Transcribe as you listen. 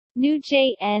New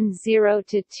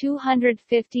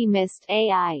JN0-250 Mist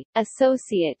AI,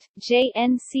 Associate,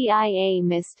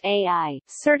 JNCIA-Mist AI,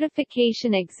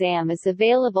 certification exam is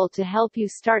available to help you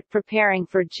start preparing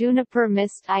for Juniper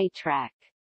Mist AI track.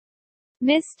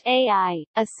 Mist AI,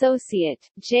 Associate,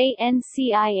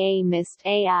 JNCIA-Mist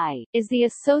AI, is the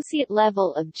associate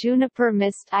level of Juniper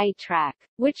Mist AI track,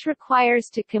 which requires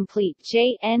to complete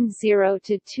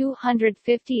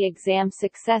JN0-250 exam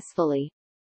successfully.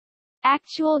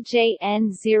 Actual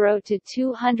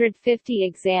JN0-250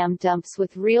 exam dumps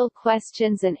with real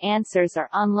questions and answers are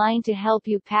online to help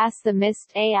you pass the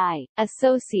Mist AI,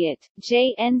 Associate,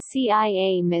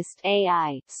 JNCIA-Mist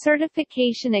AI,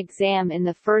 certification exam in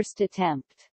the first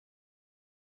attempt.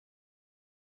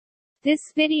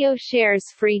 This video shares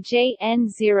free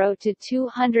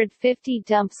JN0-250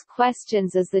 dumps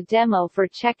questions as the demo for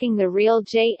checking the real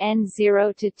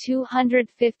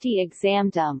JN0-250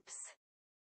 exam dumps.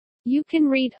 You can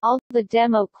read all the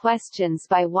demo questions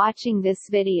by watching this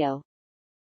video.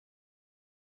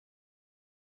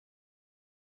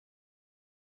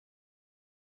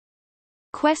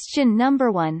 Question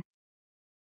number 1.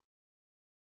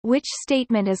 Which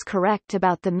statement is correct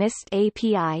about the Mist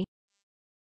API?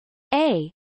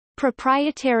 A.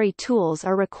 Proprietary tools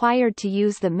are required to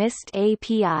use the Mist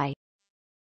API.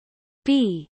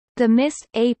 B. The Mist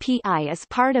API is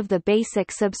part of the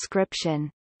basic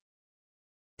subscription.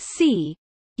 C.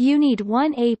 You need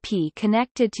one AP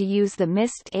connected to use the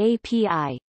Mist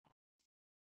API.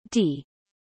 D.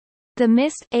 The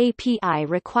Mist API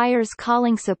requires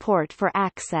calling support for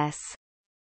access.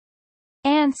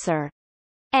 Answer.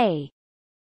 A.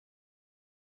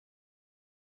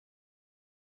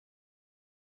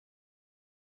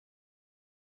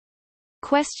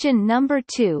 Question number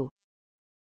 2.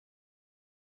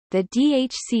 The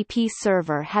DHCP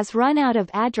server has run out of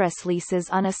address leases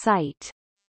on a site.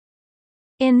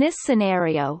 In this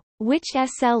scenario, which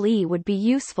SLE would be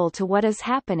useful to what is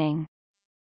happening?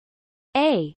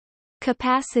 A.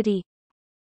 Capacity.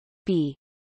 B.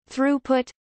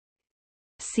 Throughput.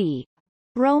 C.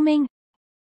 Roaming.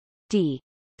 D.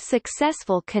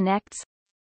 Successful connects.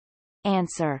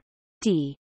 Answer.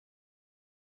 D.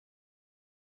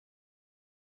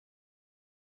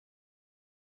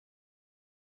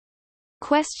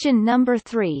 Question number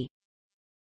 3.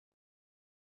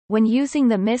 When using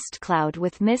the Mist Cloud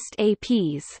with Mist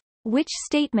APs, which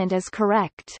statement is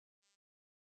correct?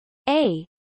 A.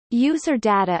 User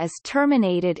data is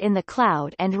terminated in the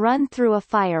cloud and run through a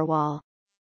firewall.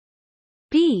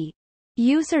 B.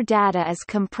 User data is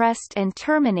compressed and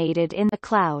terminated in the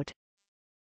cloud.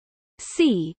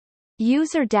 C.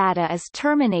 User data is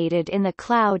terminated in the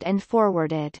cloud and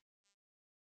forwarded.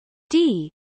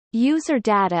 D. User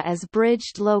data is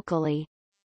bridged locally.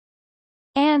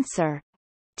 Answer.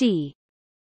 D.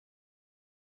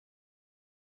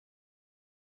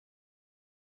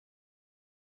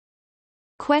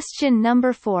 Question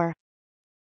number 4.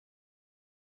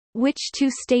 Which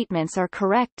two statements are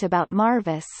correct about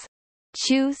Marvis?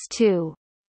 Choose two.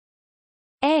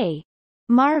 A.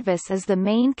 Marvis is the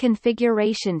main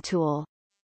configuration tool.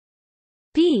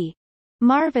 B.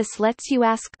 Marvis lets you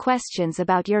ask questions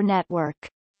about your network.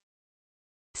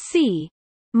 C.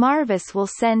 Marvis will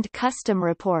send custom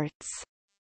reports.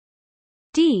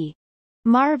 D.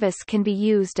 Marvis can be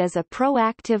used as a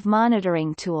proactive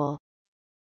monitoring tool.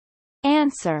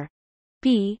 Answer.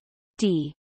 B.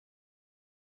 D.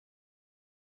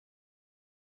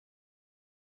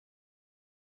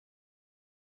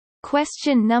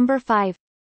 Question number 5.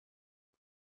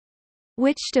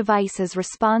 Which device is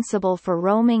responsible for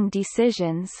roaming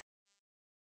decisions?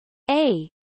 A.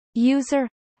 User.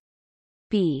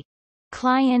 B.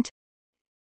 Client.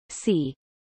 C.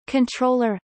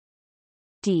 Controller.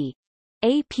 D.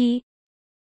 AP.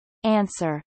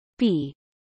 Answer. B.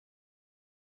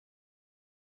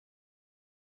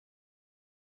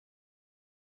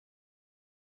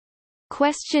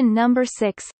 Question number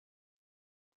 6.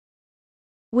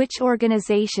 Which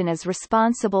organization is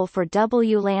responsible for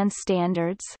WLAN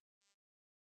standards?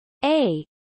 A.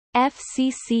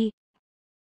 FCC.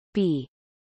 B.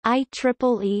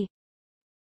 IEEE.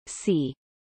 C.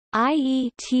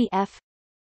 IETF.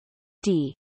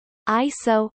 D.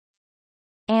 ISO.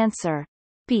 Answer.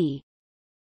 B.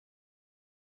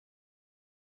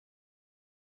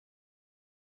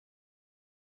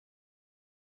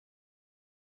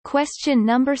 Question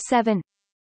number 7.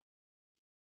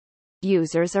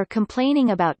 Users are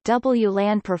complaining about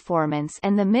WLAN performance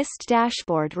and the Mist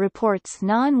dashboard reports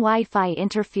non-Wi-Fi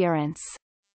interference.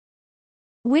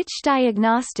 Which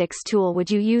diagnostics tool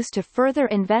would you use to further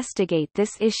investigate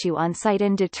this issue on site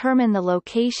and determine the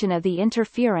location of the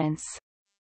interference?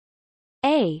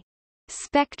 A.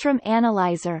 Spectrum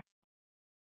analyzer.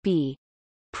 B.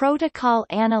 Protocol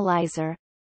analyzer.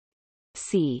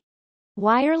 C.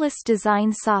 Wireless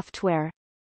design software.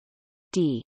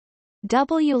 D.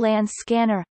 WLAN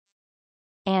scanner.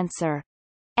 Answer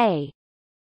A.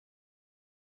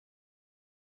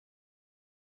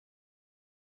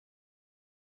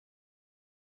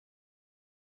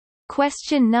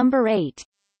 Question number 8.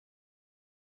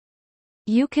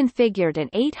 You configured an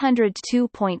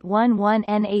 802.11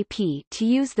 NAP to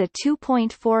use the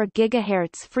 2.4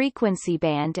 GHz frequency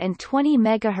band and 20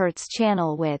 MHz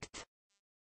channel width.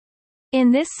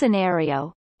 In this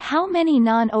scenario, how many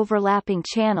non-overlapping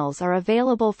channels are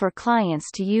available for clients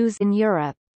to use in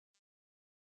Europe?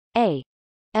 A.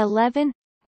 11.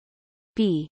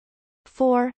 B.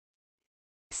 4.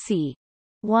 C.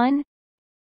 1.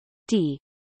 D.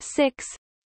 6.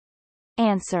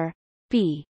 Answer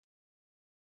B.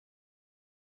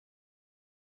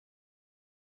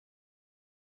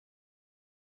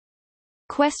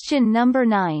 Question number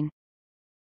 9.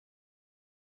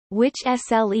 Which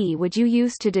SLE would you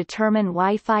use to determine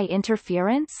Wi-Fi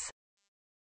interference?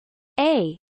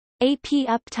 A. AP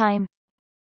uptime.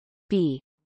 B.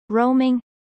 Roaming.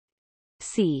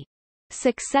 C.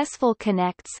 Successful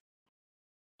connects.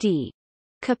 D.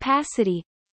 Capacity.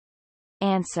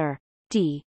 Answer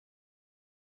D.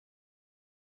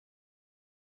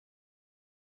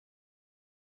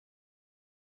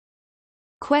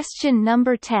 Question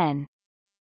number 10.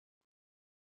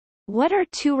 What are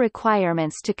two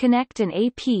requirements to connect an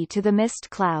AP to the Mist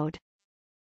cloud?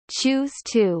 Choose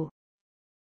two.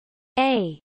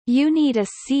 A. You need a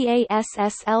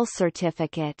CASSL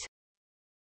certificate.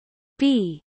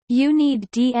 B. You need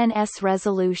DNS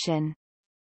resolution.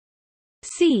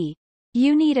 C.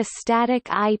 You need a static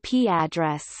IP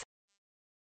address.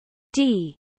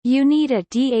 D. You need a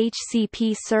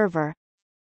DHCP server.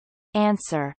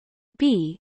 Answer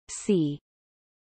B. C.